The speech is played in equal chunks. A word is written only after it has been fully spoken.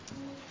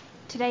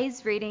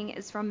Today's reading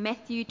is from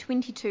Matthew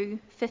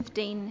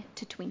 22:15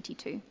 to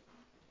 22.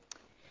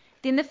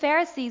 Then the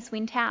Pharisees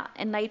went out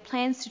and laid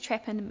plans to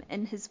trap him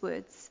in his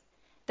words.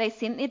 They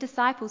sent their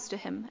disciples to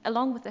him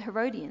along with the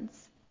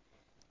Herodians.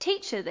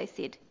 "Teacher," they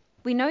said,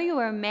 "we know you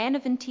are a man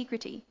of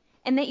integrity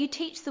and that you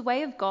teach the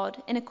way of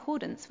God in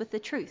accordance with the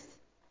truth.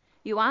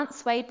 You aren't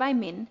swayed by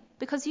men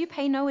because you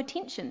pay no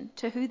attention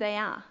to who they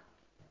are.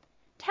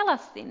 Tell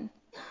us then,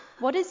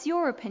 what is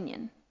your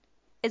opinion?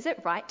 Is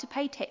it right to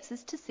pay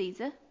taxes to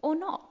Caesar or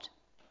not?"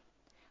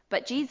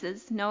 But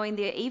Jesus, knowing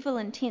their evil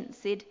intent,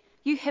 said,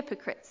 "You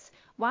hypocrites,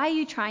 why are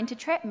you trying to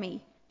trap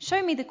me?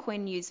 Show me the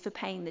coin used for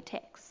paying the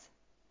tax."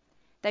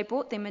 They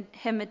brought him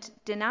a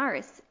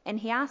denarius, and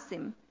he asked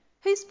them,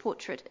 "Whose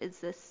portrait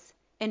is this,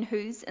 and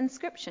whose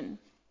inscription?"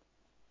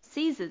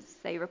 "Caesar's,"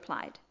 they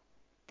replied.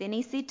 Then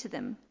he said to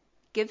them,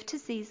 "Give to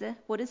Caesar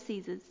what is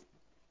Caesar's,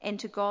 and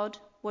to God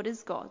what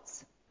is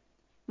God's."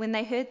 When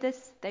they heard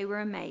this, they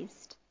were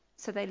amazed.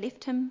 So they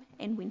left him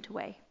and went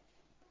away.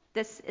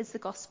 This is the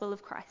gospel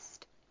of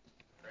Christ.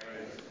 Praise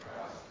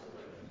Christ.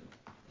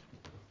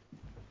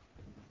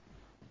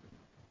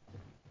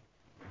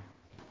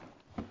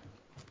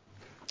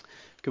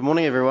 Good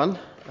morning, everyone.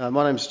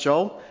 My name's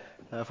Joel.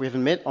 If we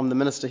haven't met, I'm the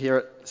minister here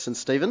at St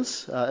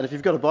Stephen's. And if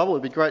you've got a Bible,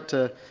 it'd be great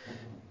to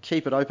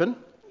keep it open.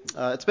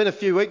 It's been a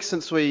few weeks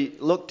since we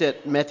looked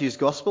at Matthew's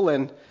Gospel,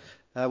 and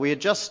we had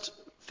just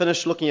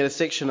finished looking at a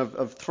section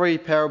of three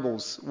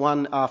parables,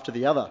 one after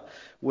the other,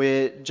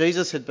 where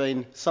Jesus had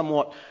been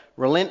somewhat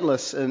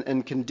relentless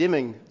in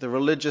condemning the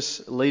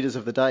religious leaders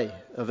of the day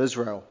of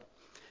Israel.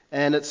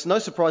 And it's no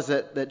surprise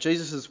that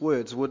Jesus'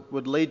 words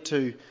would lead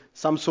to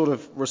some sort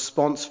of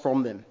response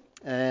from them.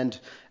 And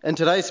in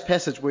today's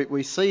passage,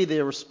 we see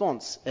their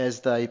response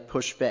as they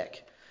push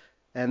back.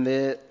 And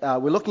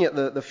we're looking at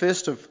the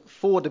first of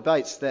four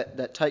debates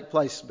that take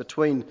place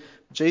between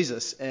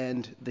Jesus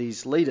and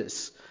these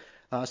leaders.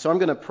 So I'm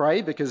going to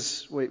pray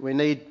because we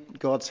need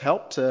God's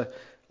help to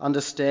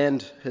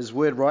understand his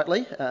word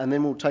rightly, and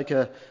then we'll take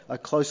a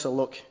closer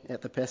look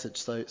at the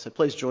passage. So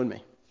please join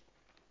me.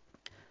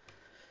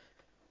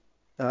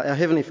 Our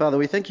Heavenly Father,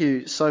 we thank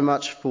you so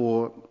much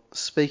for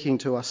speaking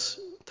to us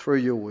through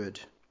your word.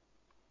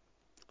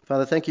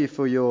 Father, thank you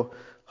for your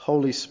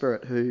Holy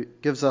Spirit who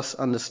gives us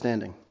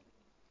understanding.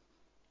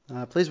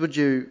 Please would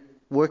you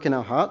work in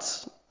our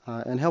hearts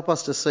and help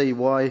us to see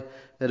why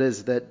it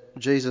is that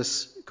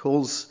Jesus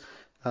calls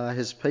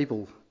his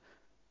people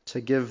to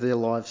give their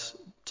lives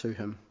to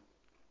him.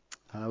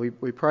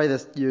 We pray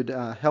that you'd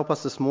help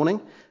us this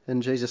morning.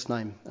 In Jesus'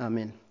 name,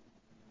 amen.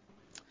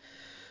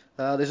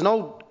 There's an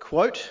old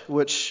quote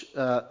which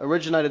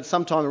originated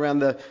sometime around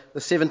the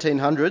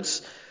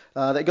 1700s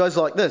that goes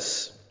like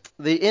this: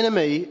 "The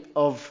enemy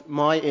of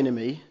my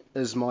enemy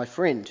is my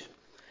friend."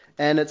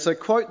 And it's a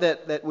quote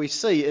that we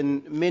see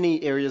in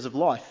many areas of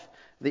life.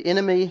 The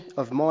enemy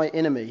of my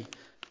enemy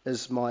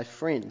is my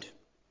friend.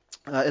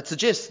 It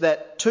suggests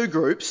that two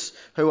groups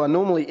who are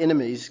normally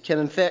enemies can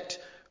in fact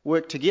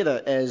work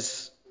together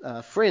as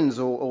friends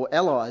or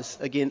allies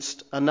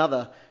against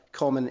another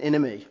common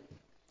enemy.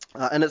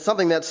 And it's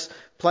something that's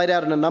played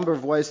out in a number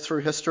of ways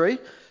through history.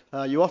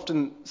 You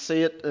often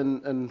see it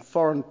in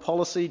foreign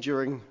policy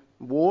during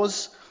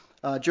wars.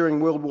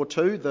 During World War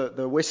II,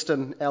 the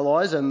Western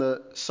Allies and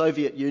the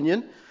Soviet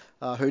Union,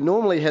 who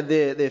normally had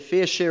their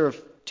fair share of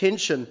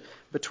tension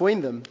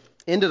between them,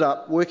 ended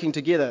up working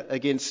together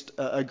against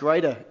a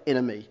greater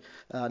enemy,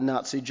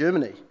 Nazi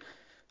Germany.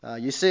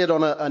 You see it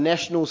on a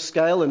national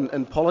scale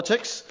in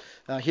politics.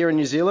 Here in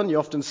New Zealand, you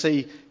often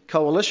see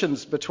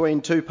coalitions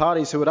between two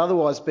parties who would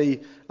otherwise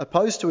be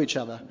opposed to each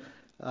other.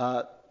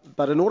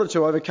 But in order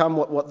to overcome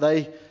what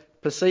they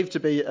perceive to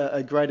be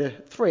a greater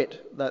threat,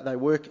 that they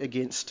work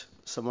against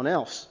someone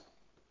else.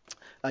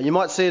 You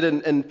might see it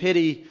in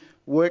petty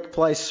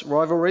workplace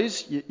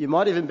rivalries. You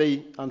might even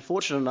be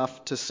unfortunate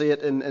enough to see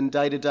it in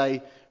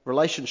day-to-day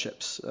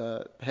relationships,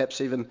 perhaps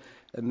even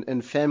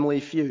in family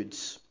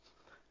feuds.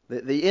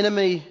 The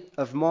enemy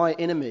of my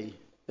enemy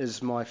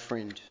is my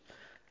friend.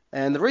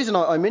 And the reason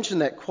I mention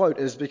that quote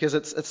is because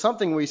it's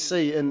something we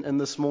see in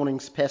this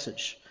morning's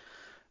passage.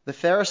 The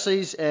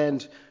Pharisees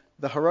and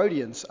the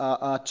Herodians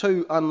are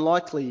two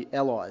unlikely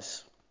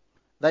allies.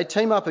 They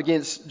team up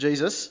against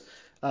Jesus.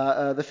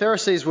 The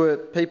Pharisees were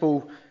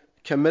people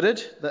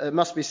committed. It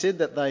must be said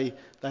that they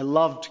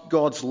loved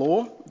God's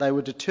law. They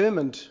were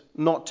determined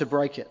not to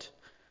break it.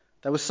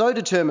 They were so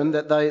determined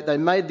that they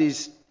made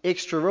these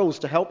extra rules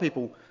to help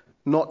people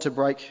not to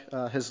break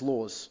his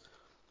laws.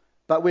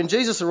 But when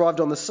Jesus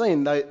arrived on the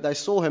scene, they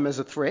saw him as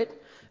a threat,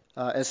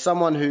 as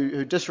someone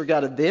who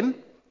disregarded them,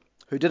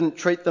 who didn't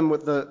treat them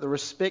with the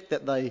respect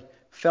that they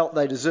felt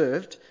they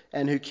deserved,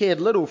 and who cared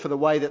little for the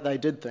way that they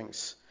did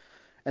things.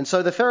 And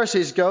so the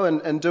Pharisees go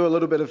and do a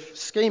little bit of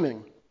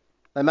scheming.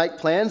 They make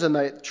plans and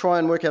they try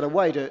and work out a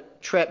way to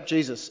trap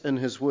Jesus in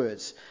his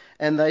words.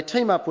 And they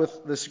team up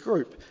with this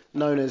group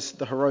known as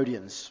the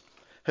Herodians,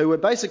 who were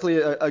basically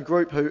a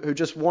group who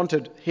just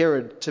wanted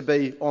Herod to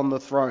be on the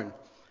throne.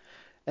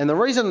 And the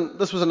reason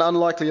this was an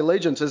unlikely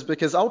allegiance is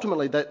because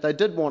ultimately they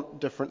did want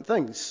different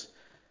things.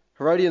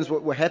 Herodians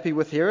were happy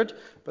with Herod,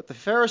 but the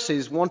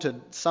Pharisees wanted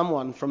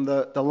someone from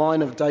the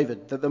line of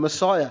David, the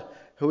Messiah,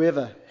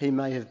 whoever he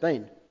may have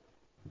been.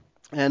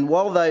 And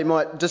while they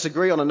might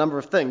disagree on a number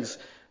of things,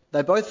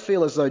 they both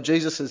feel as though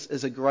Jesus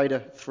is a greater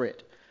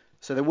threat.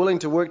 So they're willing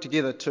to work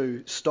together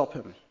to stop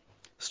him,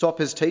 stop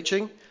his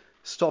teaching,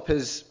 stop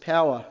his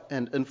power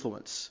and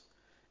influence.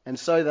 And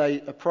so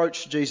they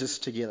approach Jesus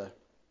together.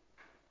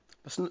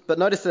 But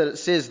notice that it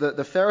says that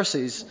the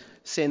Pharisees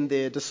send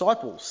their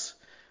disciples.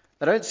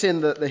 They don't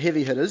send the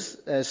heavy hitters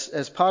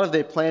as part of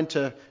their plan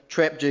to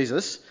trap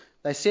Jesus.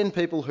 They send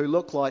people who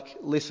look like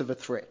less of a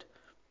threat.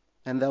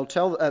 And they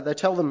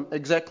tell them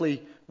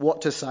exactly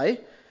what to say.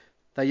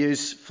 They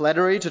use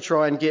flattery to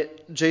try and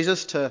get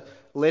Jesus to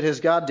let his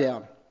guard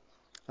down.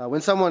 When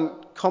someone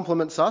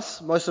compliments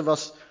us, most of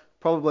us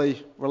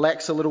probably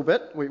relax a little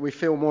bit. We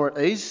feel more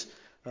at ease,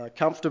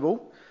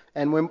 comfortable,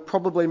 and we're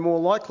probably more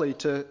likely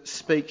to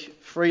speak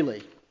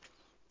freely.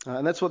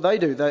 And that's what they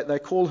do. They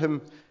call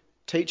him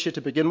teacher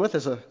to begin with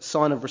as a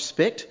sign of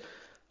respect.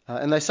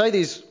 And they say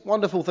these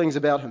wonderful things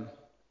about him.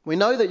 We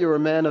know that you're a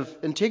man of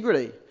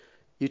integrity.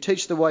 You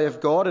teach the way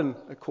of God in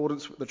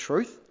accordance with the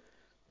truth.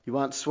 You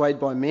aren't swayed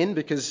by men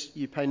because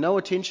you pay no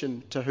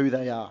attention to who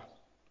they are.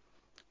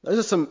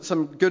 Those are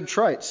some good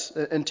traits.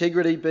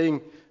 Integrity,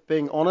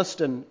 being honest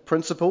and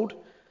principled,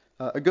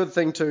 a good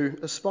thing to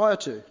aspire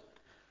to.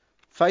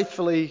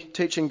 Faithfully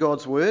teaching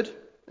God's word,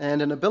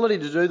 and an ability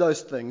to do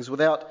those things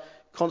without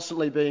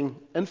constantly being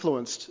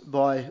influenced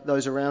by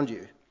those around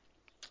you.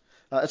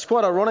 It's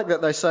quite ironic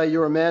that they say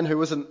you're a man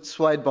who isn't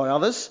swayed by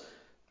others,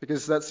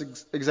 because that's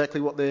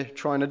exactly what they're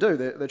trying to do.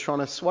 They're trying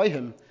to sway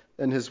him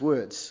in his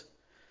words.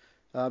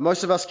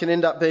 Most of us can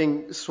end up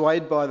being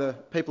swayed by the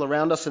people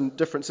around us in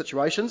different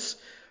situations.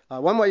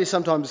 One way you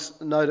sometimes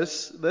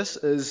notice this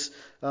is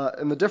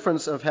in the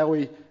difference of how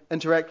we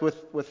interact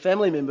with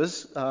family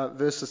members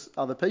versus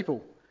other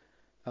people.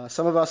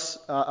 Some of us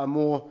are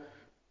more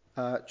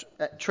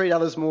treat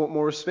others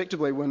more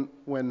respectably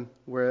when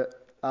we're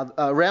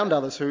around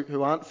others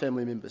who aren't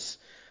family members.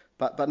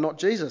 But not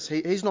Jesus.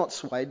 He's not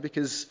swayed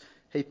because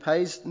he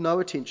pays no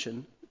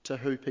attention to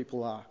who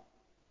people are.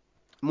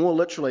 More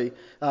literally,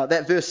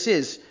 that verse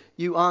says,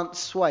 you aren't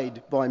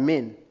swayed by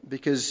men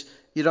because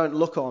you don't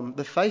look on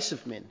the face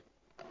of men.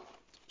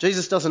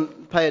 Jesus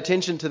doesn't pay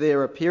attention to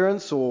their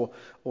appearance or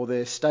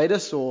their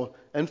status or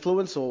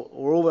influence or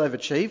all they've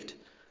achieved.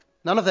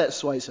 None of that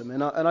sways him.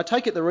 And I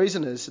take it the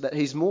reason is that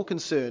he's more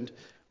concerned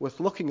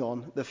with looking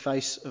on the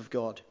face of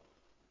God.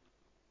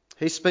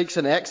 He speaks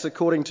and acts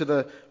according to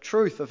the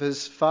truth of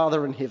his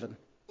Father in heaven.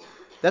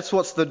 That's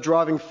what's the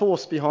driving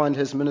force behind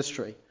his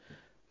ministry.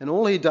 And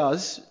all he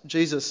does,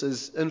 Jesus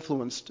is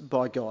influenced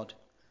by God.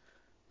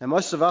 Now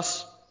most of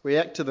us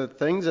react to the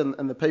things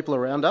and the people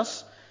around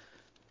us,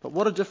 but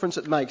what a difference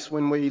it makes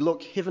when we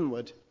look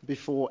heavenward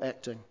before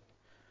acting.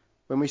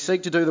 When we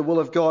seek to do the will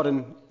of God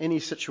in any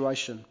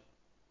situation,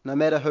 no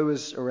matter who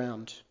is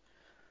around.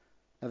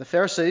 Now the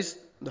Pharisees,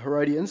 the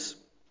Herodians,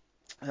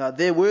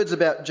 their words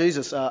about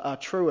Jesus are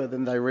truer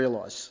than they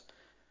realise.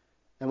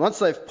 And once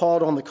they've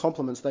piled on the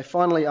compliments, they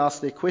finally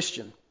ask their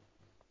question.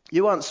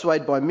 You aren't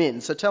swayed by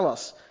men, so tell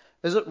us,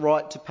 is it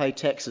right to pay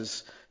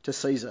taxes to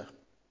Caesar?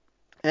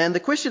 And the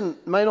question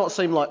may not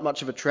seem like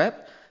much of a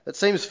trap. It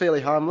seems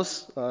fairly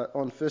harmless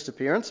on first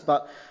appearance,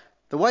 but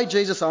the way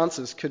Jesus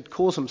answers could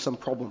cause him some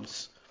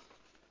problems.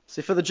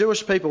 See, for the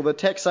Jewish people, the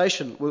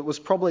taxation was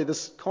probably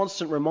this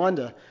constant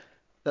reminder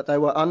that they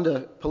were under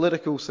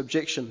political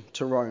subjection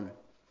to Rome.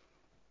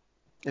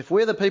 If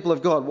we're the people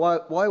of God,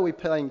 why are we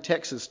paying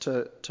taxes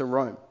to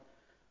Rome?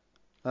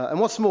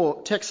 And what's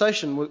more,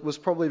 taxation was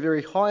probably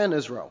very high in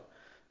Israel.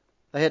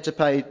 They had to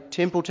pay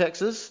temple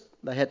taxes.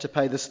 They had to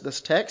pay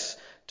this tax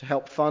to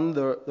help fund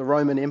the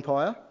Roman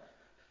Empire.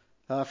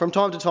 From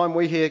time to time,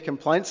 we hear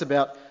complaints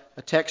about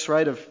a tax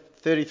rate of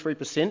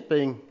 33%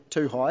 being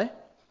too high.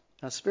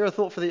 Spare a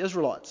thought for the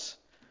Israelites.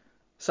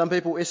 Some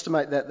people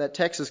estimate that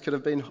taxes could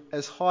have been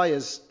as high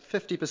as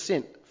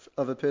 50%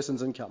 of a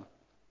person's income.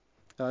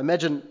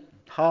 Imagine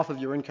half of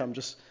your income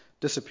just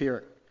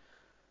disappearing.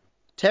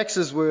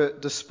 Taxes were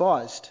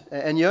despised,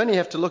 and you only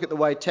have to look at the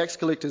way tax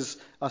collectors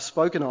are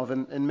spoken of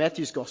in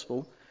Matthew's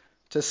Gospel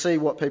to see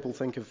what people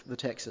think of the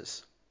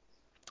taxes.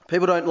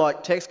 People don't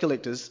like tax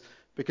collectors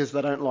because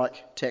they don't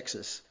like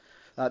taxes.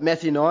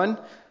 Matthew 9,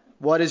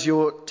 why does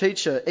your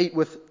teacher eat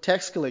with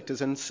tax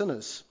collectors and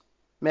sinners?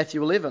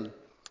 Matthew 11,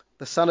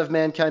 the Son of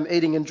Man came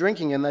eating and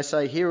drinking, and they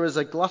say, here is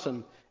a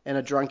glutton and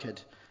a drunkard,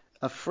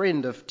 a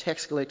friend of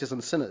tax collectors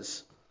and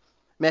sinners.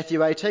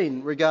 Matthew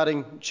 18,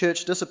 regarding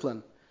church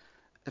discipline.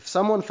 If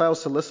someone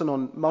fails to listen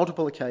on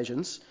multiple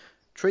occasions,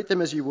 treat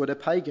them as you would a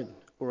pagan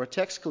or a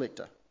tax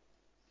collector.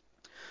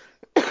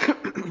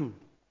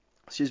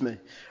 Excuse me.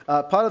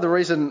 Part of the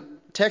reason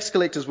tax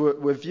collectors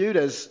were viewed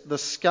as the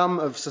scum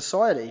of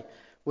society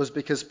was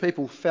because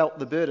people felt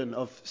the burden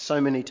of so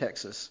many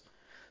taxes.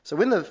 So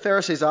when the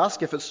Pharisees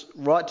ask if it's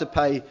right to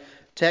pay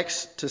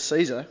tax to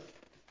Caesar,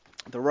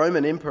 the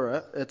Roman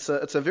emperor, it's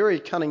a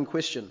very cunning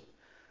question.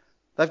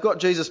 They've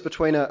got Jesus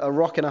between a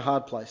rock and a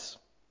hard place.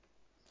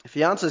 If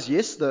he answers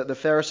yes, the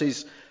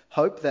Pharisees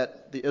hope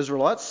that the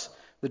Israelites,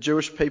 the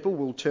Jewish people,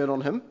 will turn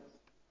on him.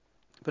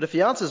 But if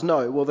he answers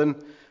no, well then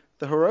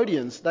the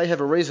Herodians, they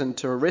have a reason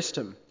to arrest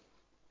him.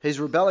 He's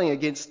rebelling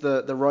against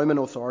the Roman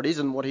authorities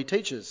and what he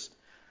teaches.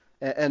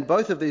 And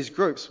both of these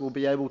groups will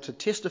be able to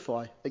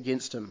testify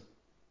against him.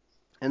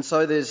 And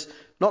so there's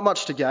not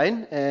much to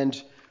gain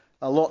and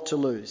a lot to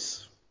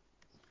lose.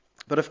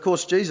 But of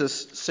course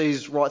Jesus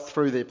sees right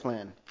through their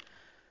plan.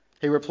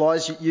 He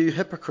replies, "You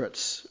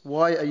hypocrites,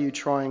 why are you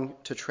trying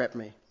to trap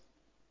me?"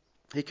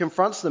 He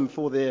confronts them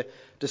for their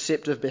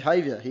deceptive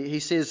behaviour. He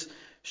says,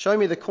 "Show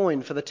me the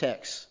coin for the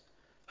tax.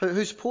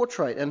 Whose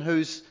portrait and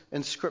whose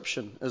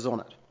inscription is on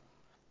it?"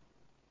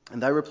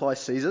 And they reply,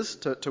 "Caesar's,"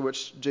 to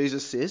which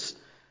Jesus says,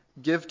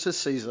 "Give to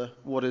Caesar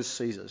what is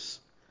Caesar's.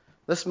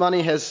 This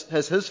money has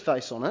his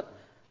face on it,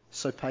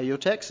 so pay your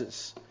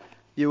taxes.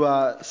 You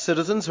are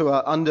citizens who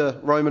are under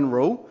Roman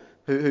rule,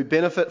 who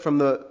benefit from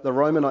the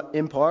Roman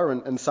Empire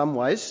in some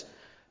ways.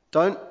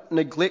 Don't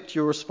neglect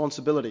your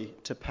responsibility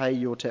to pay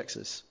your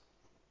taxes."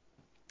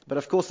 But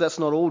of course that's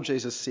not all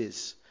Jesus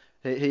says.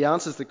 He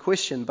answers the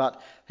question,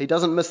 but he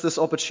doesn't miss this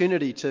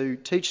opportunity to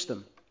teach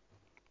them.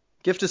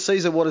 Give to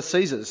Caesar what is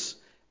Caesar's,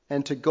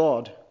 and to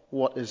God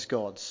what is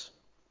God's.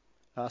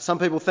 Some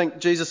people think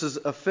Jesus is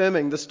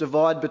affirming this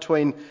divide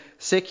between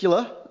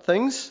secular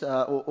things,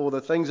 or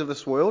the things of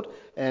this world,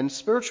 and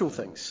spiritual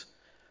things.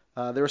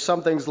 There are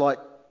some things like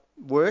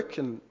work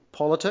and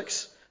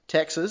politics,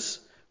 taxes,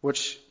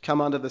 which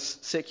come under this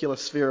secular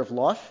sphere of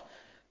life.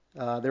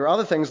 There are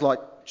other things like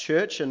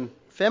church and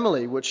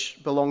family, which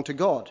belong to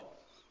God.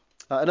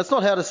 And it's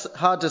not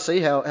hard to see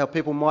how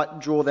people might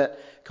draw that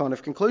kind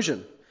of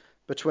conclusion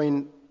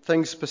between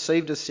things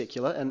perceived as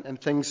secular and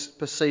things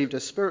perceived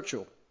as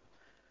spiritual.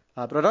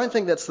 But I don't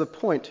think that's the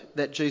point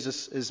that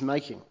Jesus is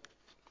making.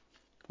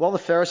 While the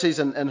Pharisees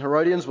and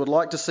Herodians would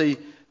like to see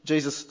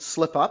Jesus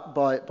slip up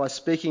by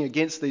speaking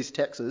against these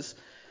taxes,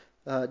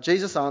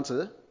 Jesus'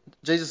 answer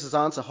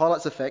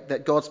highlights the fact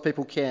that God's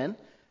people can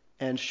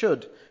and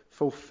should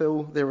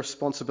fulfill their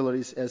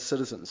responsibilities as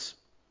citizens.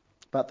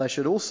 But they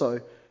should also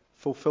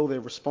fulfill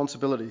their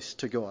responsibilities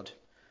to God.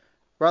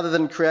 Rather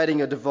than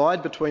creating a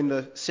divide between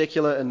the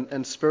secular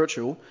and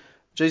spiritual,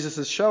 Jesus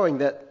is showing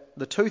that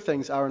the two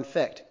things are in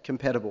fact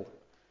compatible.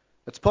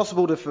 It's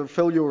possible to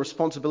fulfill your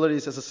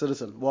responsibilities as a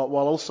citizen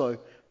while also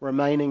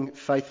remaining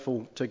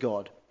faithful to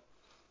God.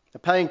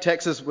 Paying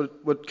taxes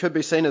could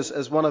be seen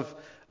as one of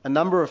a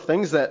number of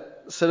things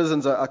that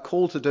citizens are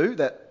called to do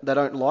that they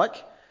don't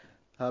like,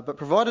 but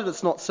provided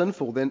it's not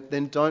sinful,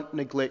 then don't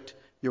neglect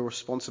your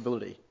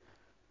responsibility.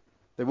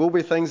 There will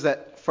be things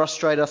that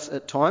frustrate us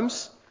at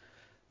times.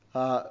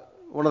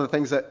 One of the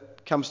things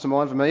that comes to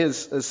mind for me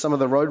is some of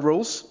the road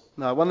rules.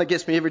 One that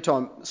gets me every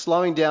time,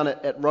 slowing down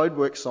at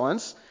roadwork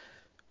signs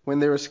when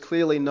there is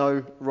clearly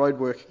no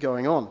roadwork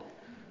going on.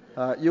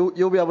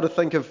 You'll be able to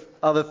think of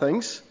other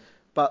things,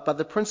 but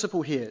the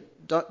principle here,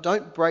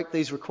 don't break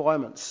these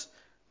requirements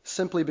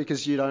simply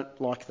because you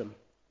don't like them.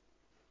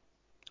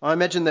 I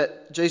imagine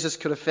that Jesus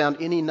could have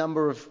found any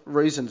number of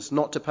reasons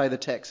not to pay the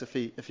tax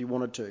if he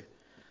wanted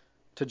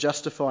to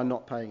justify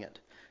not paying it.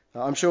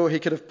 I'm sure he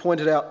could have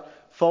pointed out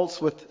faults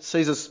with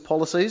Caesar's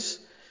policies.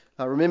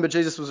 Remember,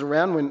 Jesus was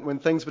around when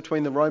things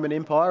between the Roman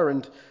Empire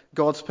and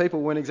God's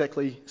people weren't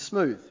exactly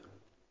smooth.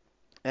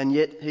 And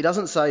yet he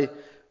doesn't say,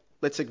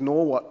 let's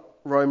ignore what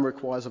Rome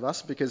requires of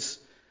us because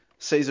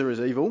Caesar is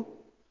evil.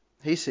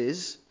 He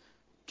says,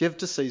 give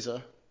to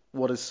Caesar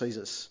what is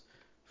Caesar's.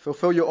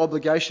 Fulfill your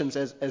obligations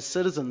as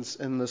citizens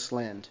in this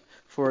land,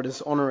 for it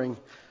is honouring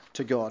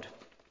to God.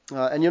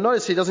 And you'll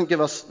notice he doesn't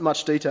give us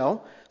much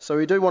detail, so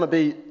we do want to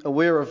be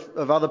aware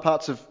of other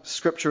parts of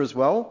Scripture as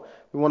well.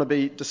 We want to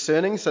be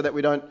discerning so that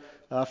we don't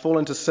fall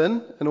into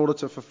sin in order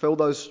to fulfill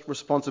those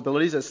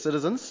responsibilities as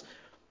citizens.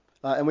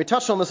 And we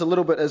touched on this a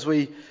little bit as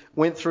we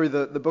went through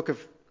the book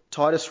of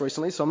Titus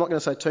recently, so I'm not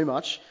going to say too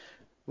much.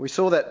 We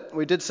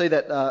did see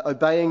that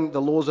obeying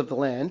the laws of the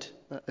land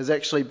is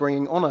actually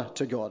bringing honour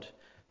to God,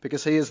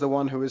 because he is the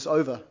one who is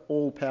over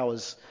all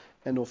powers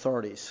and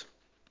authorities.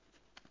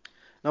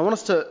 Now I want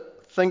us to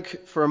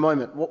think for a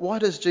moment, why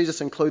does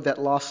Jesus include that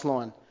last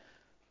line?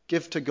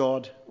 Give to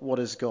God what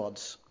is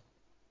God's.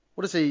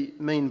 What does he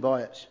mean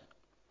by it?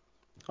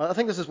 I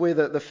think this is where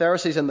the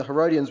Pharisees and the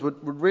Herodians would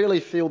really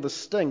feel the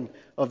sting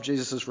of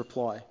Jesus'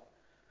 reply.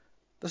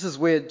 This is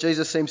where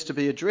Jesus seems to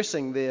be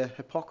addressing their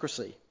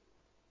hypocrisy.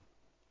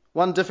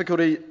 One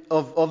difficulty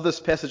of this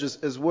passage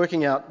is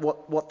working out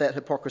what that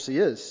hypocrisy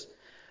is.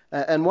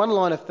 And one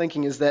line of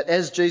thinking is that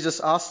as Jesus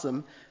asked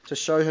them to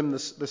show him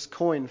this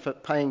coin for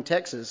paying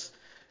taxes,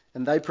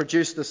 and they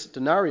produce this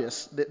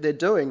denarius, they're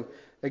doing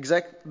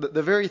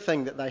the very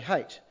thing that they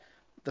hate.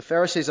 The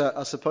Pharisees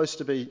are supposed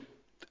to be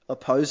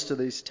opposed to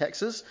these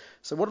taxes.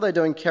 So what are they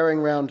doing carrying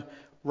around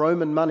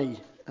Roman money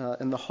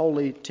in the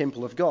holy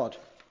temple of God?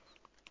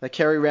 They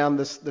carry around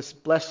this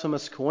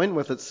blasphemous coin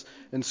with its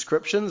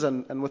inscriptions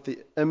and with the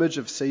image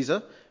of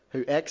Caesar,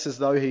 who acts as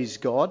though he's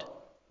God.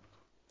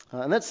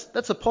 And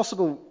that's a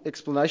possible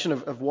explanation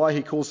of why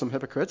he calls them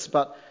hypocrites,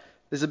 but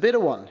there's a better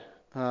one.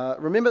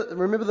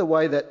 Remember the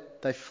way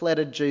that they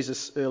flattered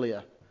Jesus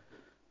earlier.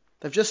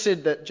 They've just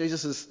said that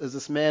Jesus is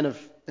this man of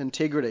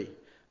integrity,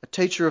 a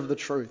teacher of the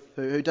truth,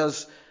 who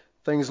does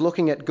things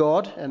looking at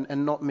God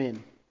and not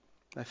men.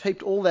 They've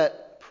heaped all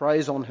that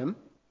praise on him,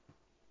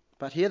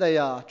 but here they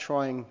are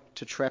trying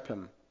to trap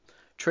him,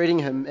 treating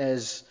him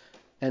as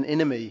an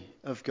enemy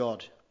of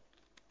God.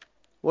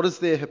 What is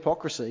their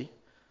hypocrisy?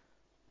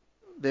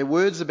 Their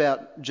words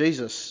about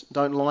Jesus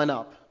don't line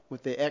up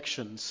with their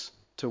actions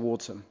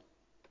towards him.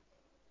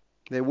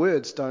 Their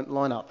words don't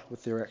line up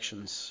with their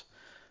actions.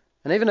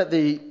 And even at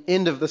the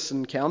end of this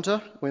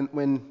encounter,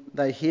 when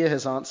they hear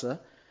his answer,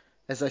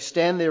 as they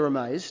stand there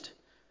amazed,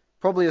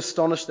 probably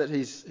astonished that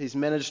he's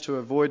managed to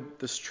avoid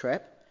this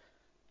trap,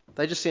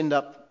 they just end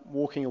up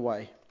walking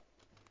away.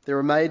 Their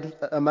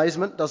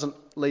amazement doesn't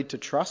lead to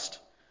trust.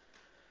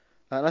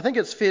 And I think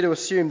it's fair to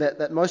assume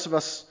that most of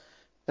us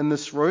in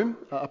this room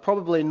are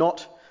probably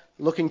not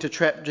looking to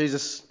trap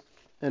Jesus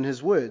in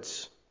his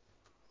words.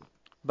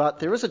 But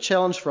there is a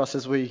challenge for us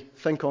as we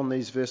think on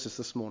these verses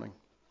this morning.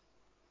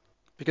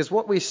 Because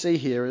what we see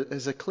here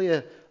is a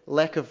clear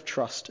lack of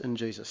trust in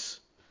Jesus.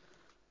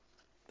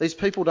 These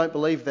people don't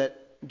believe that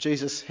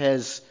Jesus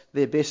has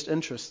their best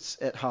interests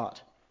at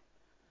heart.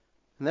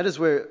 And that is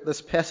where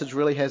this passage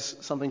really has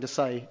something to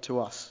say to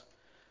us.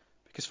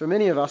 Because for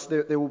many of us,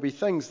 there will be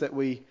things that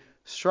we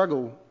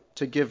struggle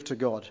to give to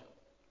God.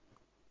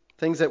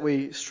 Things that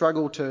we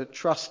struggle to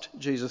trust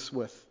Jesus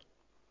with.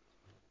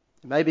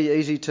 It may be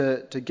easy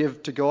to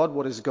give to God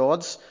what is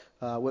God's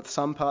with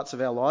some parts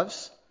of our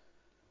lives.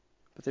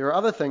 But there are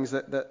other things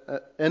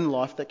that in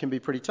life that can be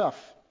pretty tough.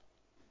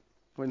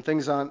 When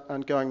things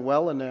aren't going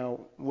well in our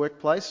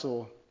workplace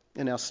or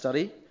in our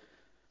study,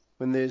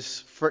 when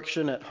there's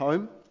friction at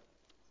home,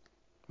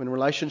 when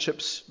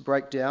relationships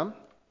break down,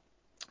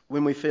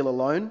 when we feel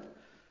alone,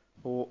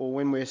 or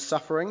when we're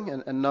suffering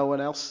and no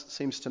one else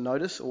seems to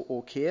notice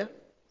or care.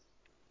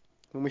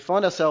 When we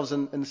find ourselves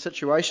in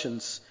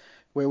situations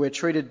where we're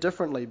treated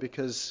differently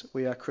because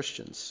we are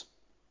Christians.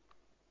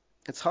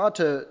 It's hard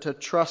to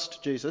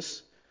trust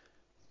Jesus,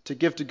 to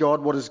give to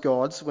God what is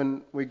God's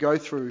when we go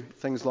through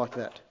things like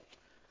that.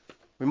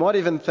 We might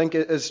even think,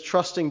 is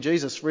trusting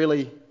Jesus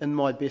really in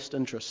my best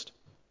interest?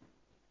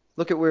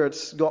 Look at where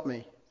it's got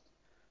me.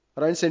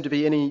 I don't seem to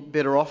be any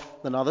better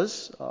off than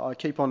others. I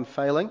keep on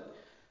failing.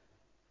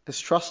 Is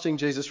trusting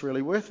Jesus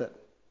really worth it?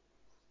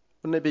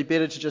 Wouldn't it be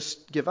better to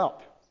just give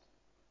up?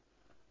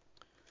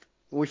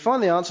 We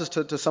find the answers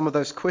to some of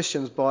those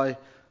questions by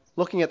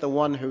looking at the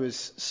one who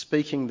is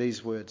speaking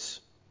these words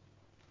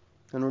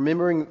and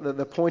remembering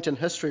the point in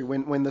history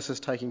when this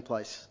is taking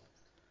place.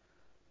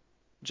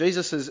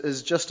 Jesus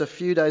is just a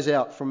few days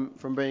out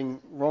from being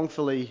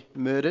wrongfully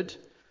murdered,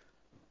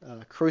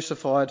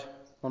 crucified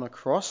on a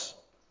cross.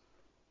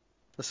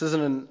 This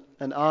isn't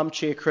an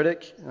armchair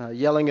critic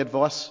yelling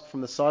advice from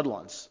the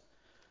sidelines.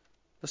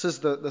 This is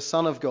the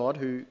Son of God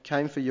who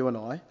came for you and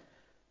I,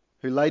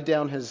 who laid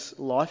down his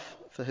life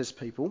for his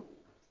people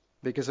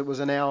because it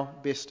was in our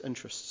best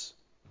interests.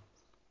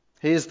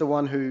 He is the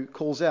one who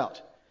calls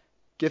out,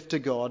 give to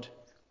God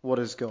what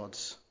is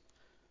God's.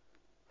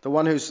 The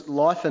one whose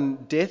life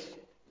and death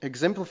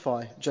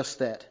exemplify just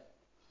that.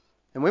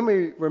 And when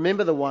we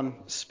remember the one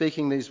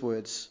speaking these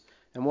words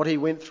and what he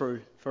went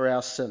through for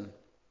our sin,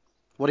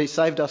 what he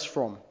saved us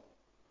from,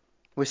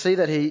 we see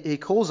that he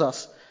calls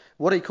us,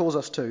 what he calls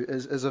us to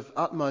is of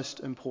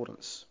utmost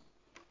importance.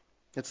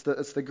 It's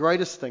the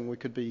greatest thing we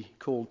could be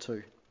called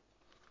to.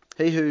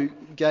 He who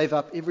gave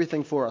up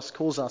everything for us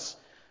calls us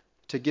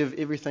to give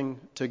everything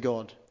to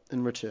God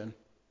in return.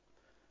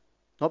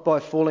 Not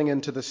by falling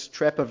into this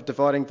trap of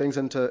dividing things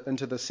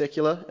into the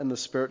secular and the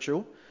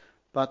spiritual,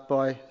 but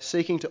by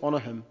seeking to honour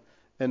him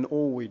in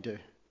all we do.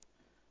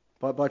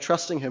 By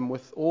trusting him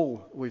with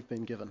all we've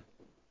been given.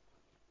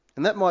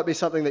 And that might be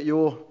something that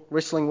you're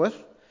wrestling with.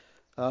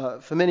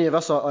 For many of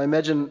us, I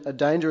imagine a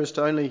danger is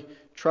to only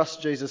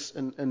trust Jesus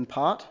in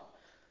part.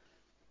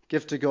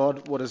 Give to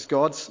God what is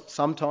God's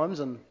sometimes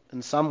and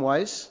in some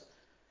ways.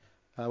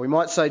 We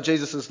might say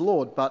Jesus is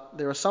Lord, but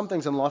there are some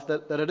things in life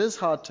that it is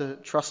hard to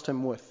trust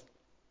him with.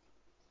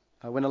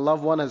 When a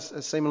loved one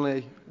has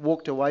seemingly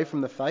walked away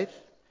from the faith,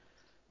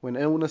 when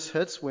illness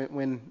hits,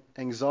 when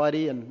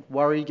anxiety and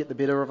worry get the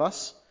better of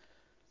us,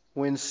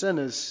 when sin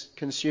is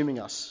consuming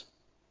us.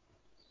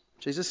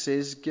 Jesus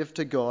says, give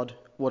to God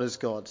what is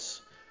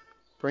God's.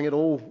 Bring it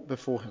all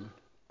before him,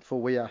 for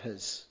we are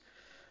his.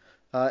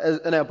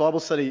 In our Bible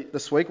study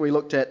this week, we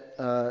looked at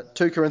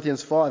 2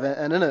 Corinthians 5,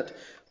 and in it,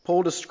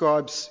 Paul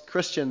describes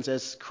Christians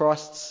as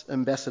Christ's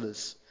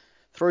ambassadors,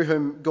 through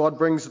whom God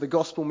brings the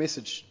gospel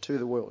message to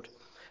the world.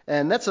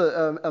 And that's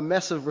a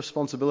massive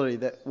responsibility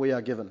that we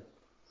are given.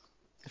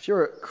 If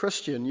you're a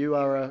Christian, you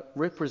are a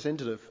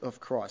representative of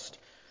Christ,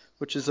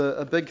 which is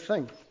a big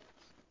thing.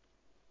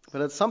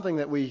 But it's something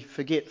that we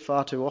forget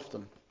far too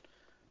often.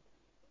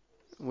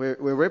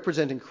 We're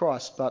representing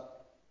Christ,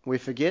 but we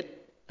forget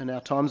in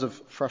our times of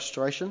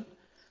frustration.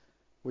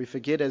 We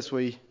forget as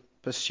we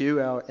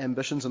pursue our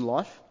ambitions in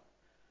life.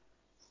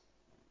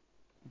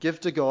 Give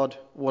to God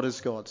what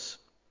is God's.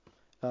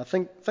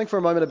 Think for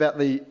a moment about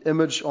the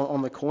image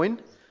on the coin.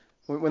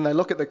 When they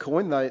look at the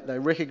coin, they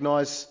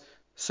recognise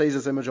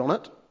Caesar's image on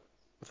it,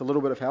 with a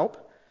little bit of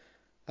help.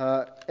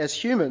 As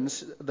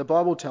humans, the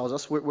Bible tells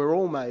us we're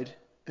all made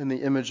in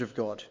the image of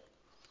God.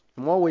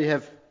 And while we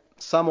have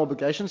some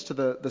obligations to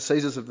the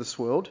Caesars of this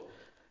world,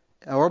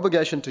 our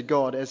obligation to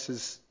God as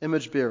his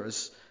image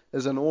bearers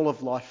is an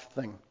all-of-life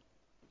thing.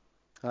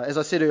 As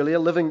I said earlier,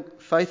 living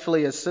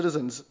faithfully as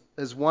citizens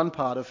is one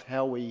part of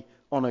how we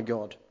honour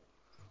God,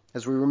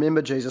 as we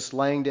remember Jesus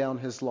laying down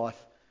his life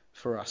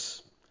for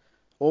us,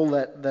 all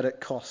that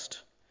it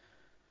cost.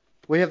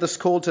 We have this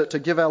call to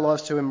give our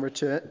lives to him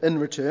in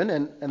return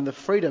and the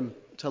freedom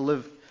to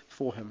live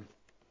for him.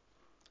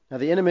 Now,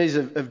 the enemies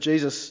of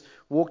Jesus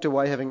walked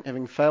away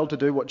having failed to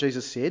do what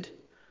Jesus said.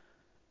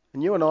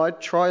 And you and I,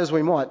 try as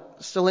we might,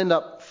 still end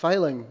up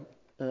failing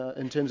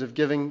in terms of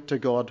giving to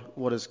God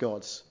what is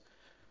God's.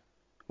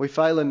 We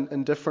fail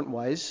in different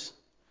ways,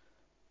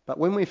 but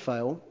when we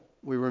fail,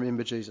 we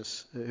remember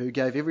Jesus, who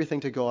gave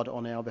everything to God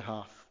on our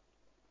behalf,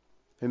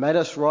 who made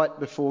us right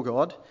before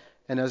God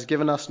and has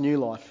given us new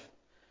life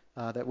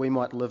that we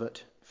might live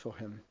it for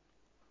him.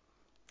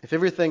 If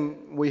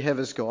everything we have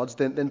is God's,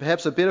 then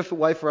perhaps a better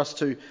way for us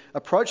to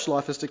approach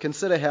life is to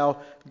consider how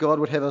God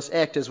would have us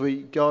act as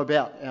we go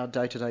about our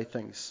day-to-day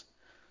things.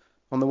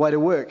 On the way to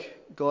work,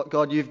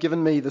 God, you've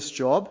given me this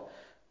job.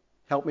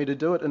 Help me to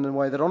do it in a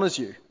way that honours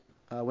you.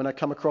 When I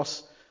come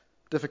across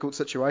difficult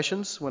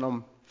situations, when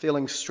I'm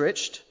feeling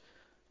stretched,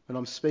 when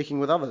I'm speaking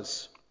with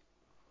others.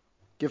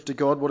 Give to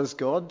God what is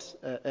God's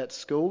at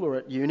school or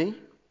at uni.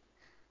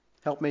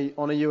 Help me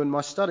honour you in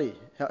my study.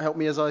 Help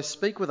me as I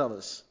speak with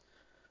others.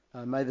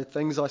 May the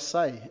things I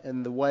say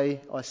and the way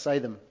I say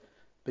them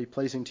be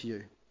pleasing to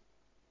you.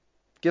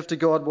 Give to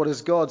God what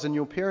is God's in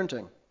your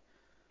parenting.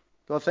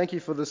 God, thank you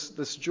for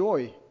this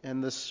joy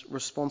and this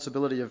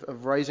responsibility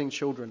of raising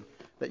children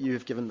that you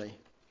have given me.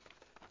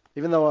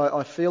 Even though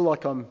I feel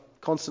like I'm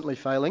constantly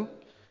failing,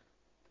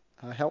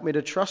 help me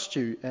to trust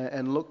you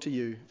and look to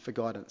you for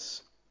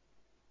guidance.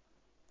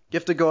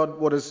 Give to God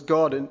what is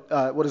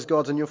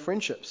God's in your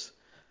friendships.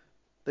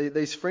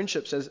 These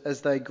friendships,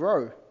 as they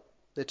grow,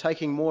 they're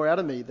taking more out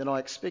of me than I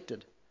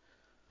expected.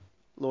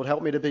 Lord,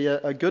 help me to be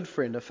a good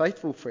friend, a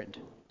faithful friend.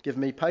 Give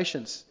me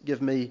patience.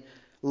 Give me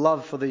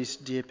love for these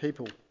dear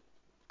people.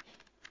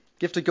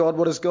 Give to God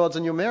what is God's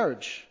in your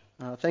marriage.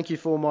 Thank you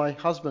for my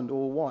husband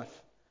or wife.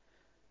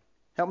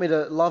 Help me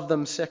to love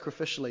them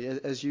sacrificially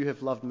as you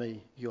have loved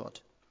me, God.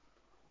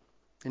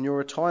 In your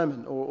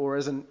retirement or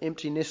as an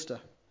empty nester.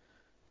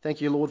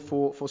 Thank you, Lord,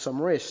 for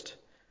some rest.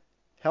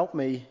 Help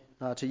me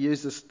to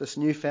use this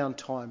newfound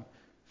time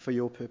for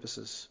your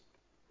purposes.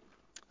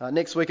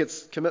 Next week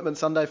it's Commitment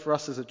Sunday for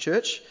us as a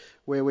church,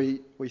 where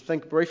we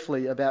think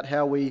briefly about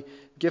how we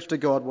give to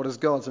God what is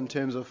God's in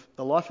terms of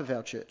the life of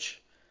our church,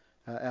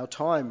 our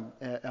time,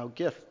 our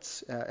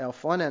gifts, our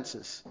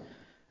finances.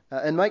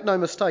 And make no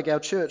mistake,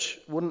 our church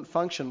wouldn't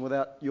function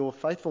without your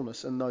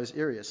faithfulness in those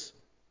areas.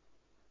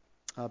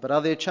 But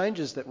are there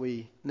changes that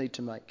we need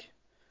to make?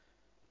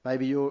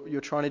 Maybe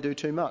you're trying to do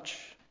too much.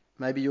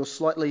 Maybe you're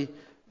slightly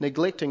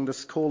neglecting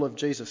this call of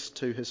Jesus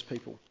to his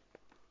people.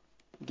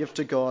 Give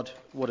to God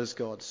what is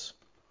God's.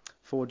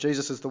 For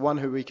Jesus is the one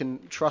who we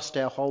can trust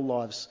our whole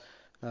lives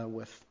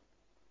with.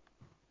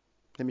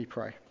 Let me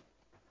pray.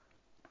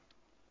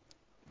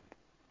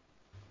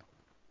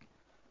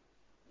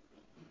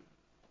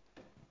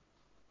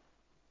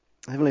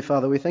 Heavenly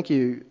Father, we thank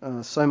you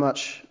so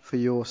much for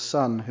your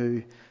Son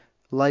who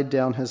laid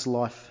down his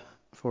life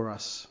for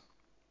us.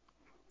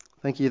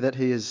 Thank you that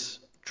he is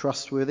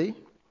trustworthy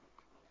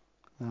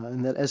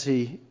and that as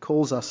he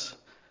calls us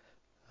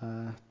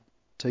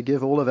to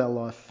give all of our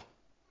life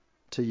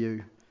to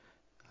you,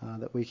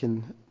 that we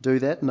can do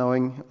that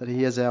knowing that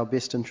he has our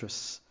best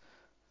interests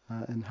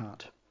in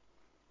heart.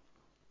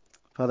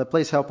 Father,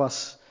 please help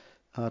us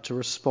to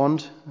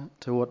respond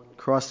to what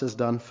Christ has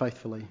done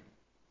faithfully.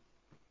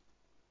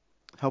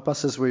 Help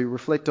us as we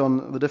reflect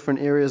on the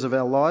different areas of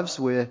our lives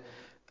where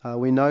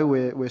we know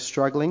we're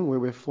struggling, where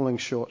we're falling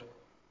short.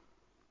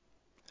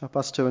 Help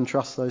us to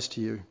entrust those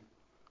to you.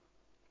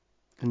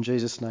 In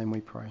Jesus' name we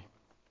pray.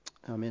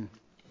 Amen.